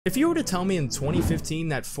If you were to tell me in 2015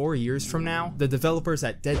 that 4 years from now, the developers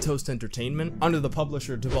at Deadtoast Entertainment, under the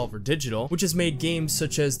publisher Devolver Digital, which has made games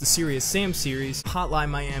such as the Serious Sam series, Hotline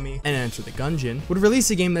Miami, and Enter the Gungeon, would release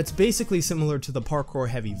a game that's basically similar to the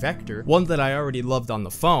parkour-heavy Vector, one that I already loved on the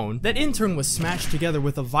phone, that in turn was smashed together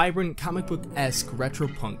with a vibrant comic-book-esk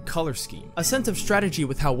retropunk color scheme, a sense of strategy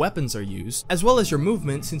with how weapons are used, as well as your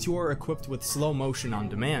movement since you are equipped with slow motion on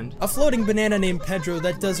demand, a floating banana named Pedro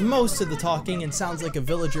that does most of the talking and sounds like a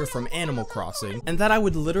villager from Animal Crossing, and that I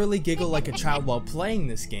would literally giggle like a child while playing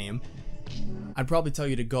this game. I'd probably tell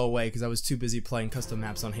you to go away because I was too busy playing custom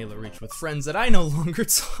maps on Halo Reach with friends that I no longer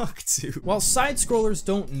talk to. While side-scrollers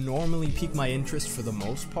don't normally pique my interest for the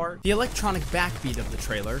most part, the electronic backbeat of the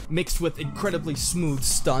trailer, mixed with incredibly smooth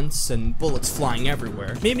stunts and bullets flying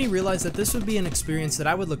everywhere, made me realize that this would be an experience that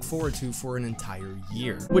I would look forward to for an entire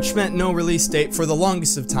year. Which meant no release date for the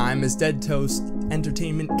longest of time as Deadtoast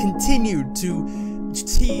Entertainment continued to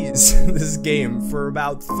tease this game for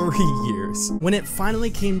about 3 years. When it finally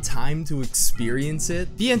came time to experience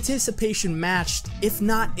it, the anticipation matched, if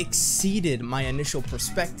not exceeded, my initial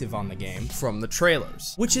perspective on the game from the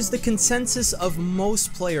trailers, which is the consensus of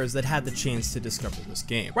most players that had the chance to discover this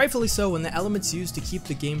game. Rightfully so, when the elements used to keep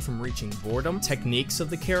the game from reaching boredom, techniques of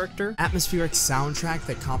the character, atmospheric soundtrack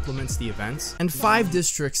that complements the events, and 5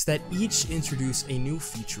 districts that each introduce a new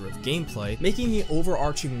feature of gameplay, making the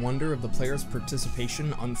overarching wonder of the player's participation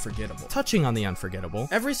unforgettable. Touching on the unforgettable,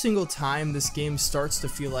 every single time this game starts to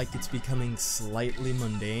feel like it's becoming slightly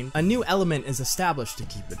mundane, a new element is established to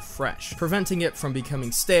keep it fresh, preventing it from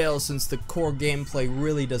becoming stale since the core gameplay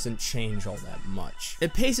really doesn't change all that much.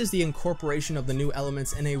 It paces the incorporation of the new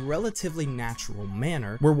elements in a relatively natural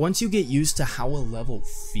manner, where once you get used to how a level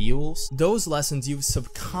feels, those lessons you've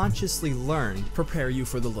subconsciously learned prepare you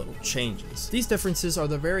for the little changes. These differences are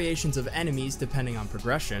the variations of enemies depending on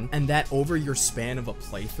progression, and that over your span of a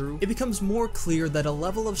playthrough, it becomes more clear that a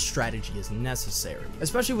level of strategy is necessary,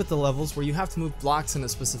 especially with the levels where you have to move blocks in a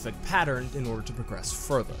specific pattern in order to progress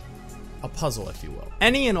further. A puzzle, if you will.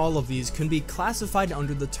 Any and all of these can be classified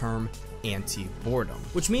under the term anti-boredom,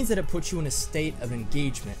 which means that it puts you in a state of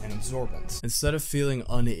engagement and absorbance, instead of feeling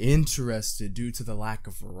uninterested due to the lack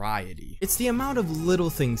of variety. It's the amount of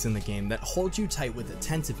little things in the game that hold you tight with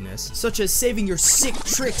attentiveness, such as saving your sick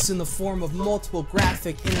tricks in the form of multiple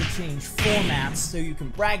graphic interchange formats so you can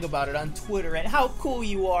brag about it on Twitter and how cool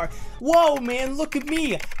you are. Whoa man, look at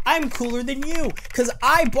me, I'm cooler than you, cause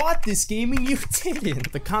I bought this game and you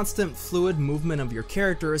didn't. The constant fluid movement of your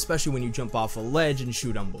character, especially when you jump off a ledge and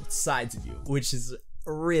shoot on both sides of you, which is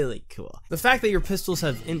really cool. The fact that your pistols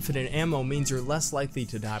have infinite ammo means you're less likely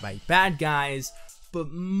to die by bad guys, but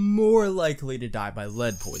more likely to die by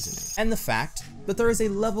lead poisoning. And the fact that there is a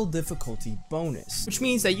level difficulty bonus, which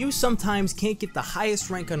means that you sometimes can't get the highest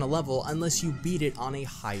rank on a level unless you beat it on a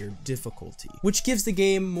higher difficulty, which gives the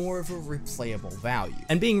game more of a replayable value.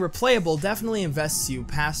 And being replayable definitely invests you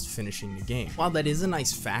past finishing the game. While that is a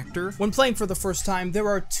nice factor, when playing for the first time, there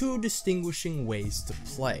are 2 distinguishing ways to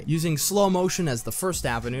play. Using slow motion as the first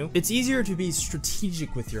avenue, it's easier to be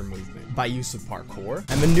strategic with your movement by use of parkour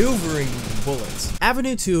and maneuvering bullets.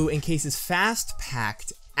 Avenue 2 encases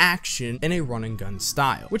fast-packed action in a run and gun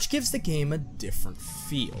style, which gives the game a different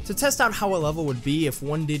feel. To test out how a level would be if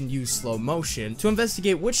one didn't use slow motion, to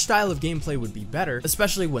investigate which style of gameplay would be better,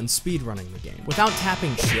 especially when speedrunning the game. Without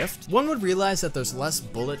tapping shift, one would realize that there's less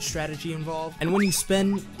bullet strategy involved, and when you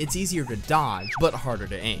spin, it's easier to dodge, but harder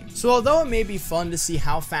to aim. So although it may be fun to see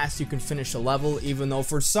how fast you can finish a level, even though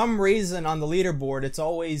for some reason on the leaderboard it's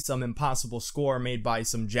always some impossible score made by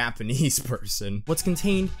some Japanese person, what's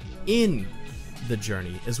contained in the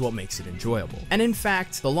journey is what makes it enjoyable. And in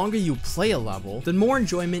fact, the longer you play a level, the more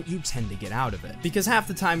enjoyment you tend to get out of it, because half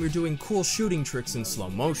the time you're doing cool shooting tricks in slow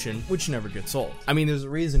motion, which never gets old. I mean, there's a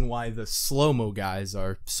reason why the slow-mo guys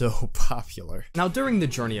are so popular. Now, during the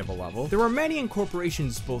journey of a level, there are many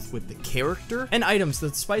incorporations both with the character and items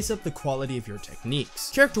that spice up the quality of your techniques.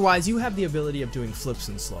 Character-wise, you have the ability of doing flips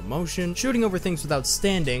in slow motion, shooting over things without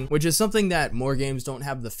standing, which is something that more games don't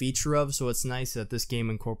have the feature of, so it's nice that this game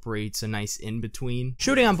incorporates a nice in-between.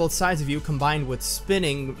 Shooting on both sides of you combined with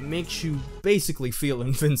spinning makes you basically feel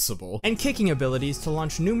invincible, and kicking abilities to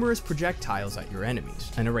launch numerous projectiles at your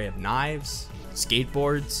enemies. An array of knives,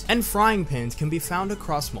 skateboards, and frying pans can be found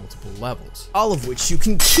across multiple levels, all of which you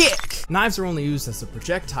can kick! Knives are only used as a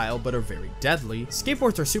projectile, but are very deadly.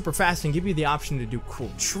 Skateboards are super fast and give you the option to do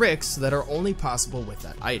cool tricks that are only possible with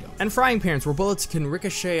that item. And frying pans, where bullets can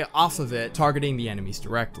ricochet off of it, targeting the enemies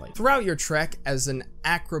directly. Throughout your trek as an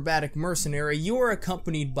Acrobatic Mercenary, you are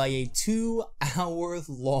accompanied by a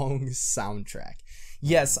 2-hour-long soundtrack.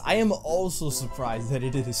 Yes, I am also surprised that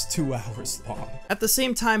it is 2 hours long. At the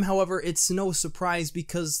same time, however, it's no surprise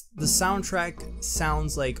because the soundtrack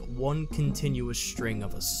sounds like one continuous string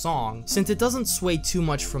of a song, since it doesn't sway too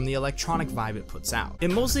much from the electronic vibe it puts out. It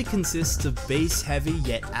mostly consists of bass-heavy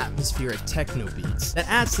yet atmospheric techno beats that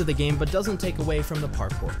adds to the game but doesn't take away from the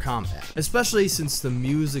parkour combat, especially since the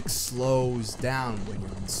music slows down when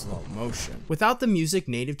you're in slow motion. Without the music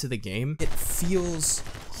native to the game, it feels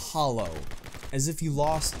hollow, as if you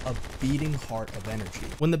lost a beating heart of energy.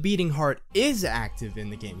 When the beating heart is active in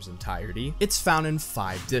the game's entirety, it's found in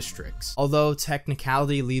 5 districts. Although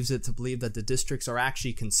technicality leaves it to believe that the districts are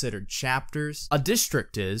actually considered chapters, a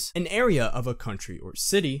district is an area of a country or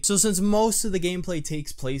city, so since most of the gameplay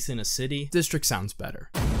takes place in a city, district sounds better.